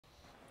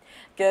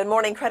Good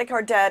morning. Credit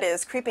card debt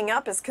is creeping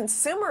up as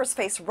consumers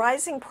face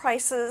rising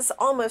prices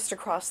almost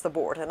across the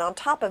board. And on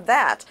top of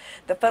that,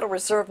 the Federal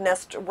Reserve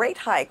next rate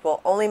hike will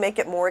only make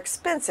it more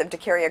expensive to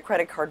carry a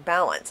credit card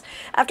balance.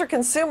 After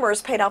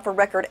consumers paid off a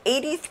record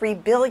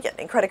 $83 billion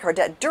in credit card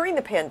debt during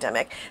the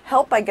pandemic,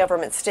 helped by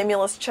government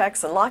stimulus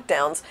checks and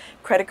lockdowns,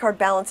 credit card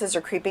balances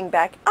are creeping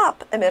back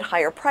up amid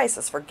higher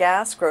prices for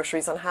gas,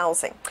 groceries, and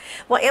housing.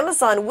 Well,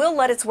 Amazon will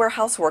let its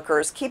warehouse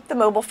workers keep the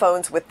mobile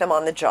phones with them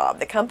on the job.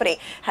 The company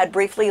had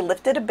briefly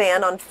lifted a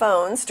ban on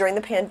phones during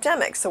the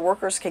pandemic so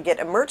workers could get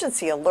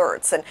emergency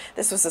alerts, and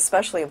this was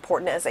especially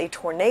important as a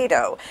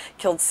tornado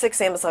killed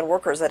 6 Amazon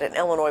workers at an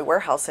Illinois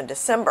warehouse in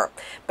December.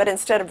 But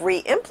instead of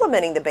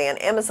re-implementing the ban,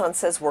 Amazon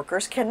says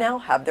workers can now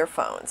have their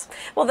phones.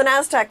 Well, the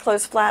Nasdaq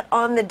closed flat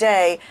on the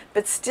day,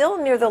 but still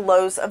near the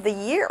lows of the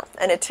year.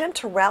 An attempt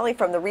to rally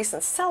from the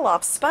recent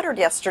sell-off sputtered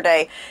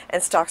yesterday,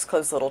 and stocks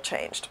closed little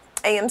changed.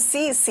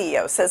 AMC's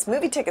CEO says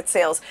movie ticket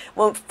sales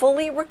won't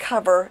fully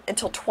recover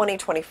until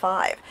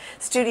 2025.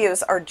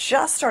 Studios are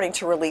just starting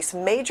to release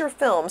major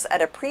films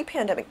at a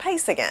pre-pandemic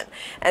pace again,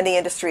 and the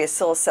industry is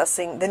still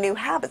assessing the new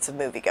habits of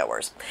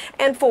moviegoers.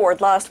 And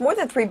Ford lost more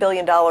than $3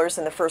 billion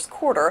in the first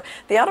quarter.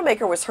 The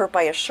automaker was hurt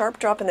by a sharp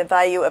drop in the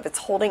value of its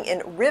holding in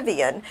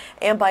Rivian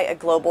and by a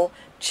global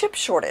chip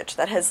shortage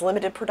that has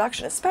limited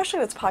production, especially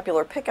with its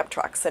popular pickup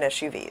trucks and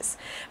SUVs.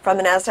 From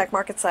the Nasdaq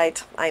market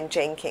site, I'm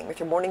Jane King with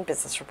your morning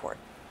business report.